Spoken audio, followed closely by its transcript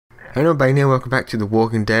Hello everybody, now welcome back to The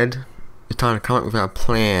Walking Dead. It's time to come up with our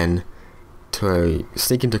plan to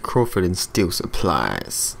sneak into Crawford and steal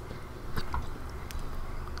supplies.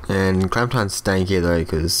 And Clementine's staying here though,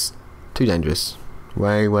 because too dangerous.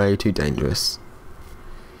 Way too dangerous.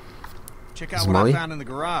 Check out what I found in the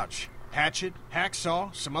garage. Hatchet,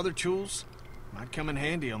 hacksaw, some other tools. Might come in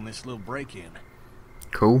handy on this little break-in.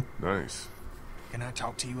 Cool. Nice. Can I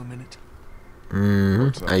talk to you a minute?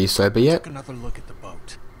 Are you sober yet? Took another look at the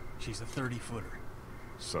boat. She's a 30-footer.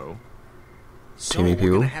 So? Too many We're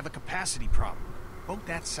people? gonna have a capacity problem. Boat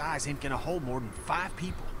that size ain't gonna hold more than 5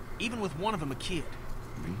 people, even with one of them a kid.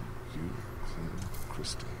 Me, you, Clem,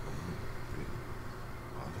 Kristen,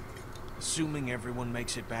 Holly. Assuming everyone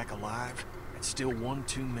makes it back alive, that's still one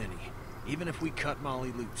too many. Even if we cut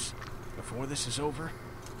Molly loose. Before this is over,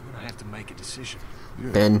 we're gonna have to make a decision.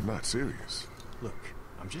 Yeah, Ben. I'm not serious. Look,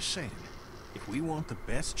 I'm just saying, if we want the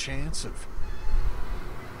best chance of...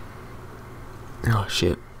 Oh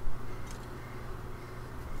shit.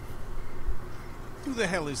 Who the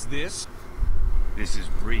hell is this? This is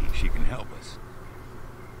Bree. She can help us.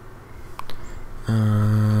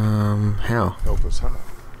 How? Help us how?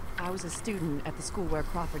 I was a student at the school where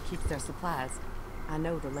Crawford keeps their supplies. I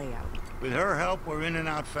know the layout. With her help, we're in and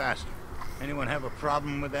out faster. Anyone have a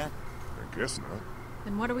problem with that? I guess not.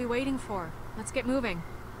 Then what are we waiting for? Let's get moving.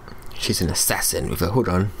 She's an assassin with a hood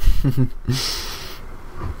on.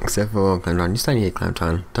 Except for Clementine. You stay here,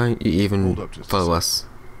 Clementine. Don't you even Hold up just a follow sec. us.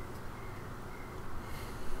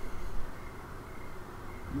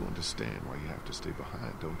 You understand why you have to stay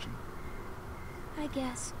behind, don't you? I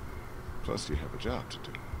guess. Plus, you have a job to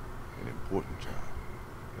do. An important job.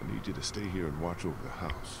 I need you to stay here and watch over the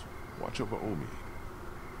house. Watch over Omi.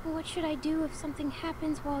 What should I do if something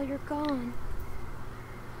happens while you're gone?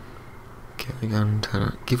 Get a gun,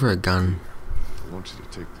 Tana. Give her a gun. I want you to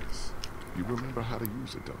take this. You remember how to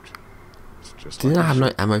use it, don't you? It's just Do you like not a have no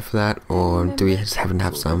ship. ammo for that, or do we just happen to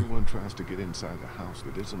have So if some? anyone tries to get inside the house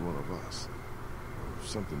that isn't one of us, or if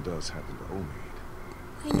something does happen to Omi,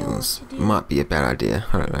 I know what This to do. might be a bad idea.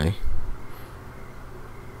 I don't know.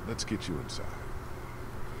 let's get you inside.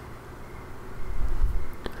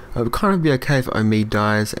 It would kind of be okay if Omi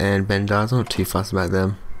dies and Ben dies. I'm not too fussed about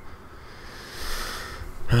them.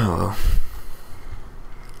 Oh well.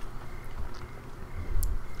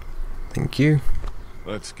 Thank you.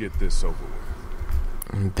 Let's get this over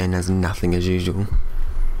with. And Ben has nothing as usual.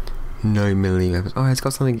 No melee weapons. Oh, it's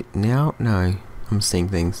got something now? No. I'm seeing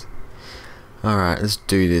things. Alright, let's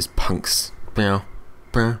do this, punks. Brow.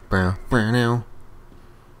 Brow. Brow. Brow now.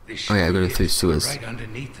 This Oh yeah, should I gotta be go through it. sewers. Right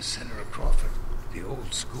underneath the center of Crawford. The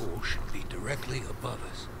old school should be directly above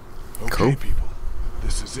us. Okay, Cool. people.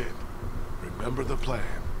 This is it. Remember the plan.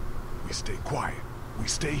 We stay quiet, we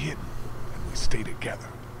stay hidden, and we stay together.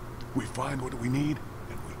 We find what we need,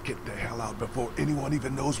 and we get the hell out before anyone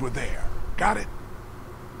even knows we're there. Got it?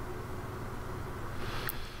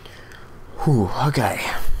 Whew, okay.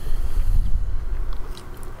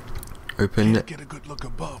 Open. Can't get a good look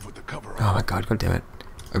above with the cover Oh on. my god, god damn it.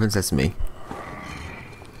 Open sesame.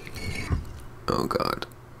 Oh god.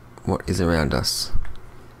 What is around us?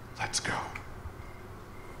 Let's go.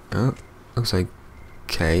 Oh, looks like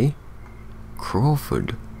okay.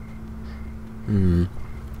 Crawford.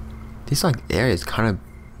 This like area is kind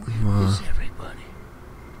of Who's everybody?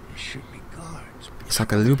 There should be guards. But it's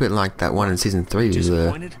like a little bit like that one in season 3 with the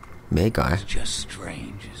Disappointed? mayor guy. it's just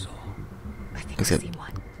strange is all. I think Except I see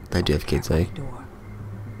one. they do have kids though. Door.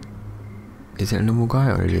 Is it a normal guy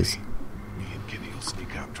or it is? Me and Kenny will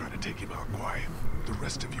sneak out, try to take him out quiet. The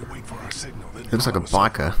rest of you wait for our signal. Then It looks like a follow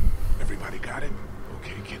us. biker. Everybody got it?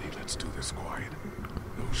 Okay, Kenny, let's do this quiet.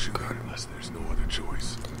 No shooting unless there's no other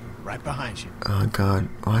choice. Right behind you. Oh god,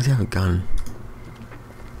 why does he have a gun?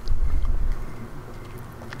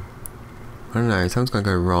 I don't know, something's gonna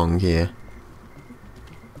go wrong here.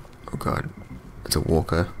 Oh god, it's a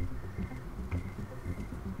walker.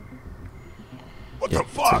 What Yep, the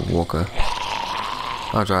fuck? it's a walker.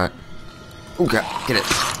 I'll try it. Oh god, get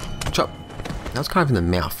it. Chop. That was kind of in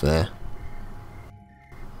the mouth there.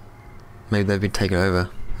 Maybe they've been taken over.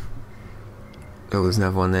 Oh, there's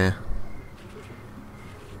another one there.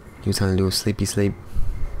 He was having a little sleepy sleep.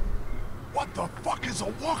 What the fuck is a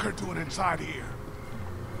walker doing inside here?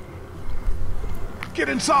 Get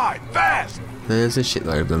inside, fast! There's a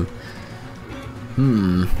shitload of them.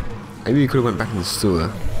 Maybe we could have went back in the sewer. Ooh,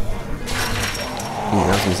 that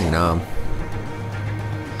was missing an arm.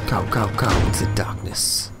 Go, go, go into the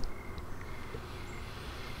darkness.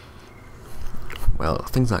 Well,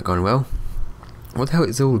 things aren't going well. What the hell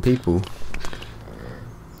is all the people?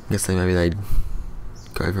 I guess maybe they'd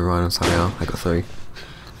go overrun or somehow. I got through.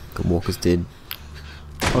 The walkers did.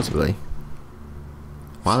 Possibly.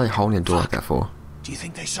 Why are they holding a door like that for? Do you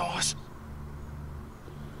think they saw us?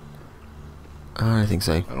 I don't think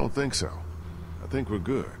so. I don't think so. I think we're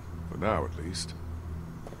good. For now, at least.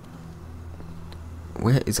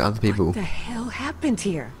 Where is other people? What the hell happened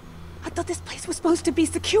here? I thought this place was supposed to be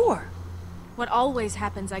secure. What always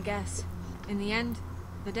happens, I guess. In the end,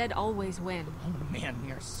 the dead always win. Oh man,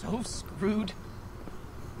 we are so screwed.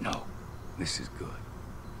 No, this is good.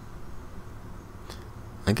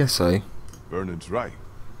 I guess so. Vernon's right.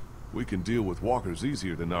 We can deal with walkers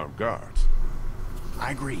easier than armed guards.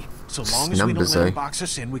 I agree. So long as we don't Numbers, let eh? them box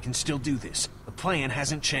us in, we can still do this. The plan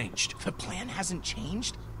hasn't changed. The plan hasn't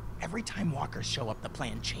changed? Every time walkers show up, the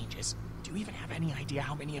plan changes. Do you even have any idea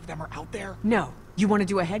how many of them are out there? No. You want to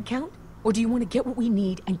do a head count? Or do you want to get what we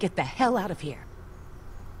need and get the hell out of here?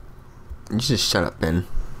 You just shut up, Ben.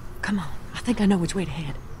 Come on. I think I know which way to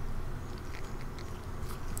head.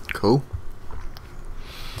 Cool.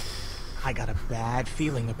 I got a bad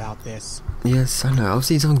feeling about this. Yes, I know.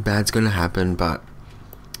 Obviously something bad's gonna happen, but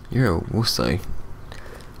you're a wusso.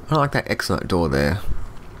 I don't like that excellent door there.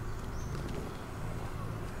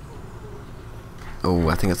 Oh,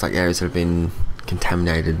 I think it's like areas that have been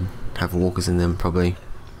contaminated, have walkers in them, probably.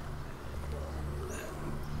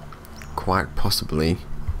 Quite possibly.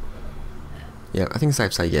 Yeah, I think it's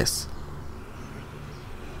safe to say yes.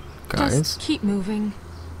 Guys? Just keep moving.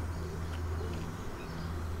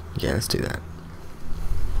 Yeah, let's do that.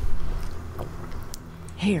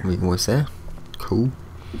 Here. We almost there. Cool.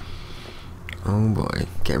 Oh boy.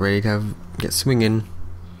 Get ready to get swinging.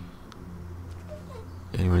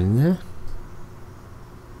 Anyone in there?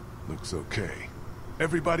 Looks okay.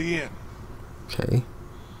 Everybody in. Okay.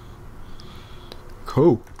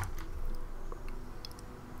 Cool.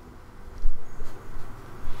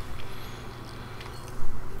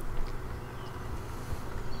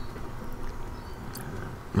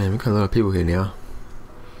 Man, we got a lot of people here now.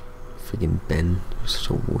 Freaking Ben, you're such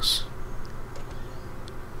a wuss.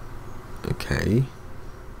 Okay.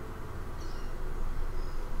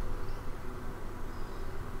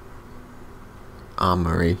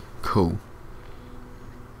 Armory, cool.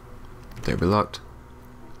 They're locked.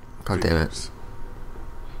 God damn it. Figures.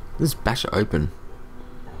 Let's bash it open.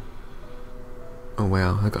 Oh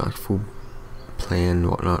wow, I got like full plan and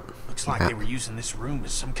whatnot. Looks like they were using this room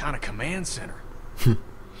as some kind of command center.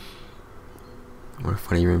 What a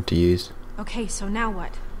funny room to use. Okay, so now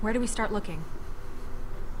what? Where do we start looking?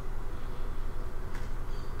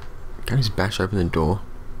 Can I just bash open the door?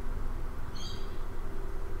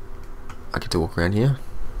 I get to walk around here?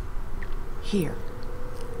 Here.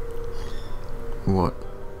 What?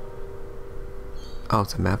 Oh,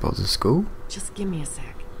 it's a map of the school? Just give me a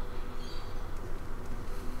sec.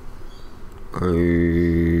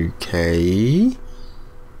 Okay.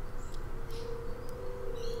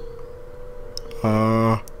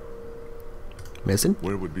 Medicine?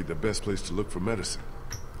 Where would be the best place to look for medicine?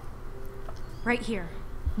 Right here.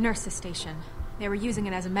 Nurse's station. They were using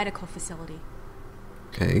it as a medical facility.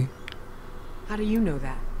 Okay. How do you know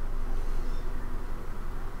that?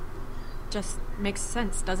 Just makes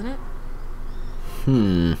sense, doesn't it?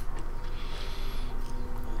 And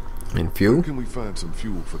Where fuel? can we find some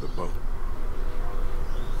fuel for the boat?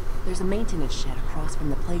 There's a maintenance shed across from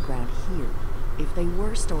the playground here. If they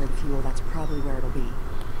were storing fuel, that's probably where it'll be.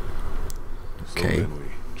 Okay. So then we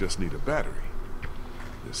just need a battery.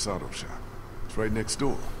 This auto shop. It's right next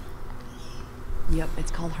door. Yep,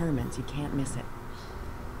 it's called Herman's. You can't miss it.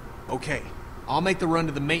 Okay, I'll make the run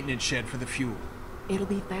to the maintenance shed for the fuel. It'll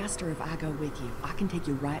be faster if I go with you. I can take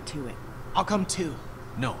you right to it. I'll come too.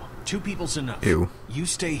 No, 2 people's enough. Ew. You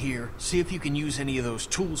stay here, see if you can use any of those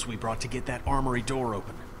tools we brought to get that armory door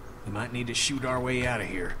open. We might need to shoot our way out of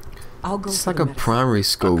here. I'll go It's for like the a medicine. primary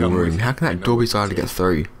school come with room. you. How can I that know door be what so hard to to get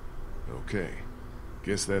through? Okay.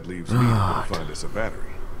 Guess that leaves me to find us a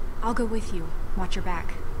battery. I'll go with you. Watch your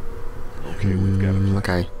back. Okay, we've got a plan.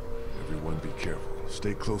 Okay. Everyone be careful.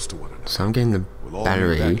 Stay close to one another. So I'm getting the We'll all meet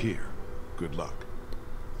back battery. here. Good luck.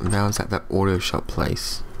 That was at that auto shop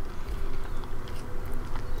place.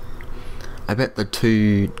 I bet the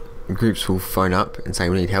 2 groups will phone up and say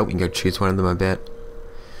we need help. You can go choose one of them, I bet.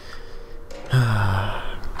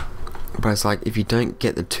 But it's like, if you don't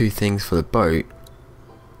get the 2 things for the boat,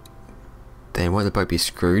 then won't the boat be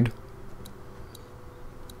screwed?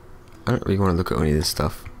 I don't really want to look at any of this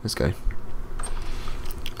stuff. Let's go.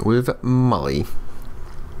 With Molly.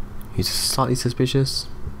 Who's slightly suspicious.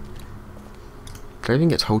 Did I even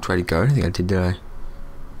get told to go? I don't think I did I?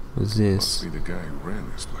 What's this? Must be the guy who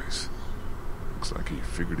ran this place. Looks like he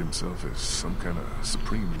figured himself as some kind of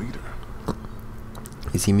supreme leader.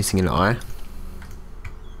 Is he missing an eye?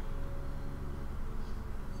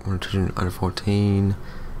 children under 14.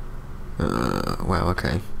 Wow,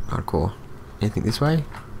 okay. Hardcore. Anything this way?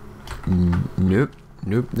 Nope.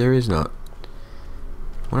 Nope, there is not.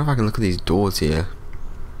 I wonder if I can look at these doors here.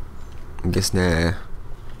 I guess they're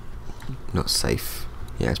not safe.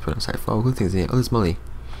 Yeah, it's probably not safe. Oh, good things in here. Oh, there's Molly.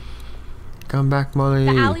 Come back, Molly.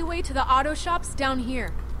 The alleyway to the auto shop's down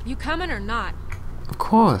here. You coming or not? Of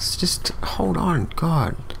course. Just hold on.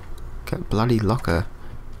 God. Get bloody locker.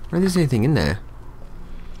 I don't think there's anything in there.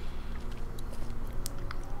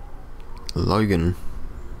 Logan.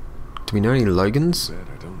 Do we know any Logans? Said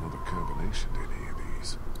I don't know the combination to any of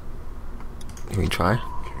these. Can we try?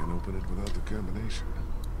 Can't open it without the combination.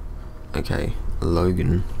 Okay,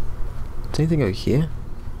 Logan. Does anything over here?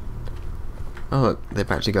 Oh look, they're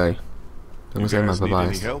about to go. I'm gonna say my Need any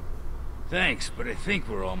bye-byes. help? Thanks, but I think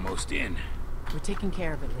we're almost in. We're taking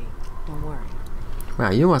care of it, Lee. Don't worry.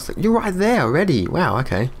 Wow, you're right there already. Wow,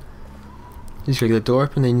 okay. Just gotta get the door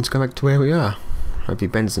open and just go back to where we are. Hope your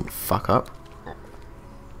Ben doesn't fuck up.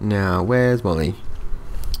 Now, where's Molly?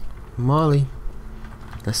 Molly.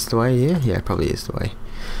 That's the way here? Yeah, probably is the way.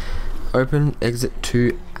 Open exit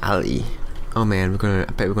to alley. Oh man, I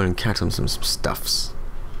bet we're gonna encounter some stuffs.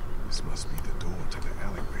 This must be the door to the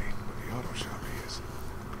alleyway where the auto shop is.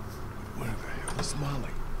 Where the hell is Molly?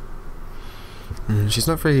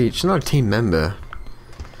 She's not a team member.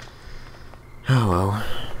 Oh well.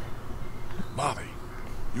 Molly,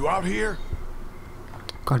 you out here?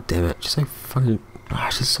 God damn it, she's so fucking...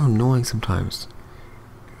 she's so annoying sometimes.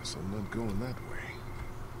 Guess I'm not going that way.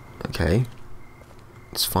 Okay.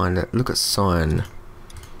 Let's find it. Look at sign.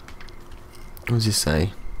 What does this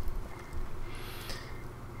say?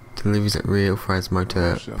 Deliveries at real authorized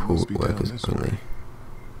motor pool workers only.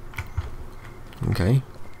 Okay.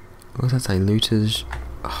 What does that say? Looters.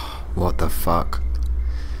 Oh, what the fuck?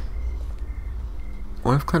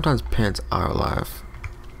 What if Clementine's parents are alive?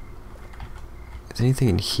 Is there anything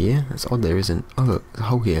in here? That's odd there isn't. Oh look, there's a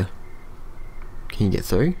hole here. Can you get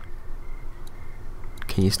through?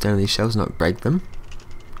 Can you stand on these shelves and not break them?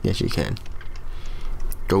 Yes you can.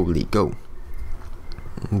 Go Lee, go.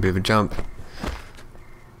 A bit of a jump.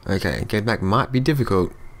 Okay, getting back might be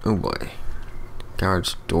difficult. Oh boy.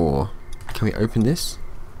 Garage door. Can we open this?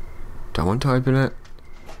 Don't want to open it.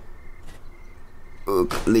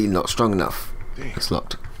 Ugh, Lee not strong enough. Damn. It's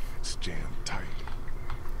locked. It's jammed tight.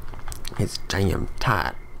 It's jammed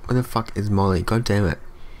tight. Where the fuck is Molly? God damn it.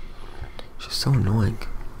 She's so annoying.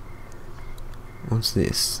 What's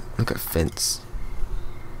this? Look at fence.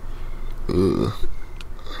 Ugh.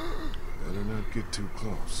 Better not get too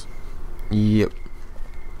close. Yep.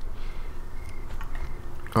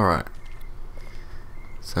 Alright.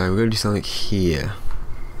 So we're gonna do something here.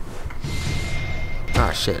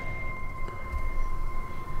 Ah shit.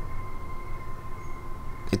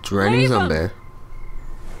 It's raining Leave him! zombie.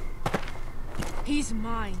 He's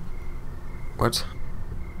mine. What?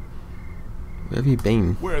 Where have you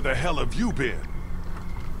been? Where the hell have you been?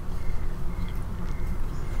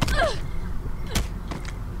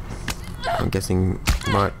 I'm guessing,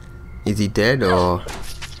 what? Is he dead or?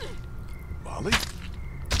 Molly?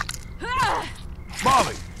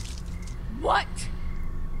 Molly! What?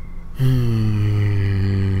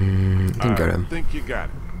 Didn't got him. I think you got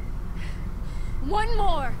it. One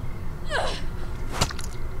more.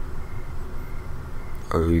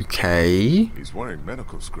 Okay. He's wearing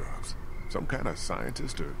medical scrubs. Some kind of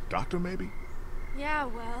scientist or doctor, maybe? Yeah,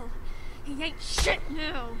 well, he ain't shit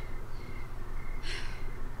now.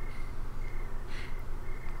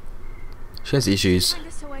 She has issues. Find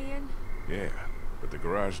us a way in. Yeah, but the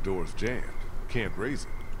garage door's jammed. Can't raise it.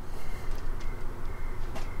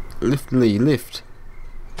 Lift, Lee, lift.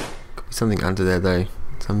 Could be something under there though.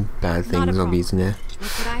 Some bad Not a things, zombies in there. Look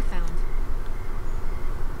what I found.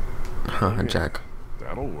 Huh, Yeah. Jack.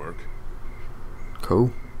 That'll work.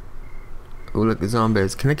 Cool. Oh look, the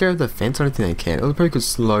zombies. Can they go over the fence? I don't think they can. Oh, they probably could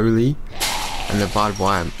slowly. And the barbed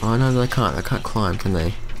wire. Oh no, they can't. They can't climb, can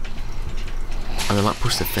they? Oh, they might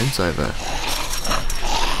push the fence over.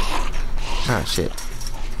 Ah, shit.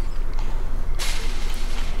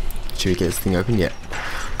 Should we get this thing open? Yeah.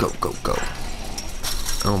 Go, go, go.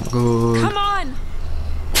 Oh my god. Come on!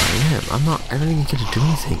 I am. I'm not. I don't even get to do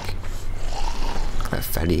anything. That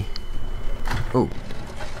fatty. Oh.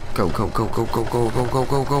 Go, go, go, go, go, go, go, go,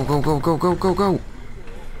 go, go, go, go, go, go, go, go.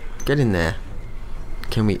 Get in there.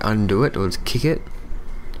 Can we undo it or just kick it?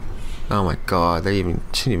 Oh my god, they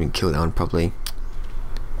shouldn't even kill that one properly.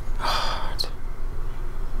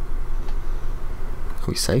 Are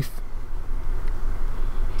we safe?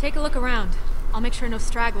 Take a look around. I'll make sure no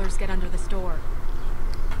stragglers get under this door.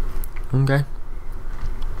 Okay.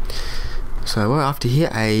 So we're after here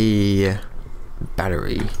a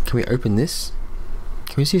battery. Can we open this?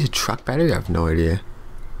 Can we just use a truck battery? I have no idea.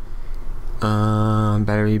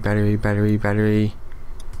 Battery.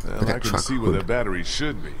 Well, Look I at can truck see where the hood. battery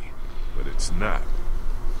should be, but it's not.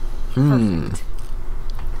 Perfect.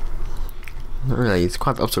 Not really, it's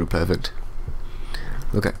quite the opposite of perfect.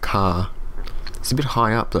 Look at car. It's a bit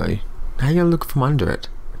high up though. How you gonna look from under it?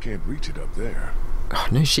 I can't reach it up there. Oh,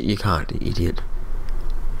 no shit you can't, you idiot.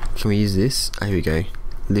 Can we use this? Oh, here we go.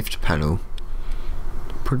 Lift panel.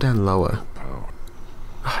 Put it down lower. Power.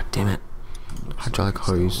 Ah, damn it. Looks Hydraulic like it's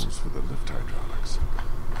the hose. hose for the lift hydraulics.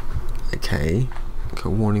 Okay. Got a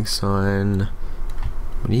warning sign.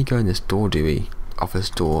 We need to go in this door, do we? Office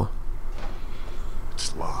door.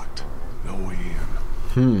 It's locked. No way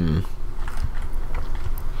in.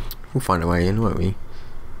 We'll find a way in, won't we?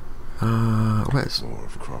 Where's... More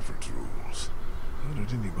of Crawford's rules. How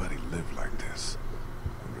did anybody live like this?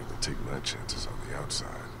 I'd rather take my chances on the outside.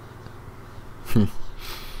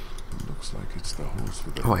 Looks like it's the hose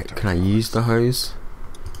for the Oh wait, lift can I hydraulics. use the hose?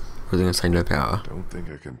 Or is it gonna say no power? Don't think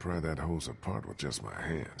I can pry that hose apart with just my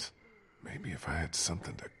hands. Maybe if I had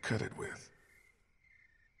something to cut it with.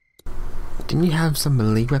 Didn't you have some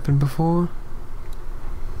melee weapon before?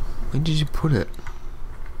 Where did you put it?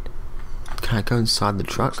 Can I go inside the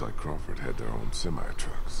truck? Looks like Crawford had their own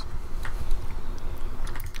semi-trucks.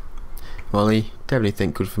 Molly, do you have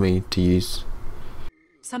anything good for me to use?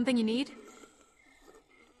 Something you need?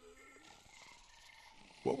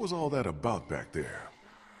 What was all that about back there?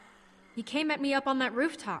 He came at me up on that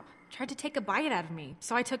rooftop. Tried to take a bite out of me,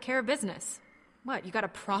 so I took care of business. What, you got a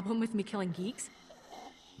problem with me killing geeks?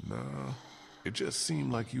 Nah, it just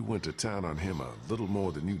seemed like you went to town on him a little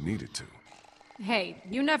more than you needed to. Hey,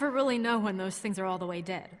 you never really know when those things are all the way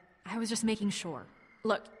dead. I was just making sure.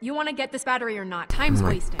 Look, you want to get this battery or not? Time's Oh my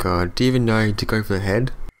wasting. god, do you even know to go for the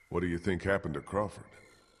head? What do you think happened to Crawford?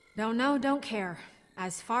 Don't know, don't care.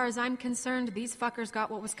 As far as I'm concerned, these fuckers got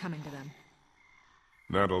what was coming to them.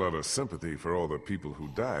 Not a lot of sympathy for all the people who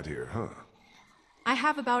died here, huh? I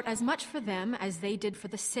have about as much for them as they did for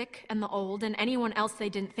the sick and the old and anyone else they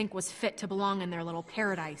didn't think was fit to belong in their little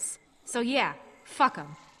paradise. So yeah, fuck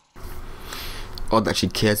them. Odd that she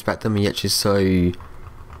cares about them and yet she's so in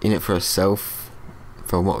it for herself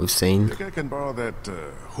from what we've seen. Think I can borrow that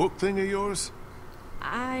hook thing of yours?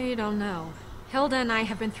 I don't know. Hilda and I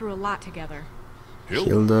have been through a lot together.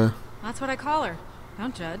 Hilda. That's what I call her.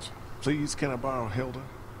 Don't judge. Please, can I borrow Hilda?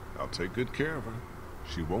 I'll take good care of her.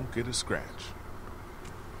 She won't get a scratch.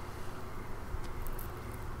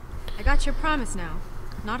 I got your promise now.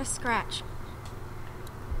 Not a scratch.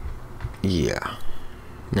 Yeah.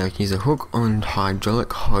 Now we can use a hook on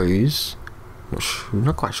hydraulic hose.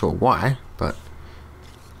 Not quite sure why, but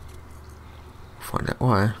we'll find out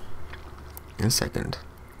why in a second.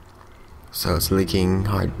 So it's leaking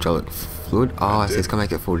hydraulic fluid. Oh, I see, it's gonna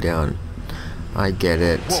make it fall down. I get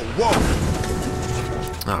it. Whoa!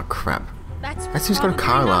 Oh crap. That's who's got a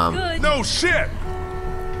car probably not alarm. good. No shit!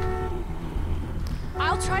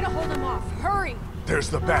 I'll try to hold him off. Hurry! There's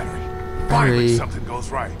the battery. Battery. Finally something goes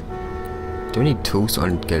right. Do we need tools to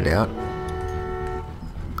get it out?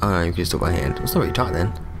 Oh no, you can just do it by hand. It's not really tight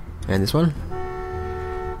then. And this one?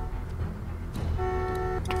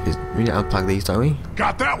 We need to unplug these, don't we?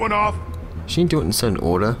 Got that one off! She didn't do it in certain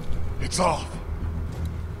order. It's off.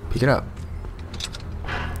 Pick it up.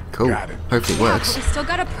 Cool. Got it. Hopefully it Yeah, works. but we still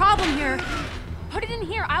got a problem here. Put it in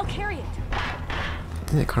here. I'll carry it.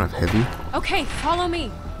 Isn't it kind of heavy? Okay, follow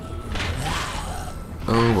me.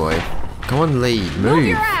 Oh boy. Come on, Lee. Move Move.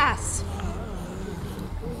 your ass.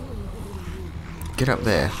 Get up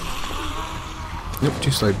there. Nope,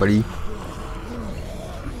 too slow, buddy.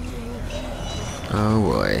 Oh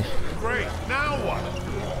boy. Great, now what?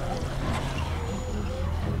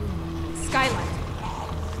 Skylight.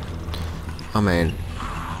 Oh man.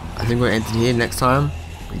 I think we're ending here next time.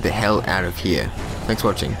 Get the hell out of here. Thanks for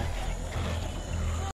watching.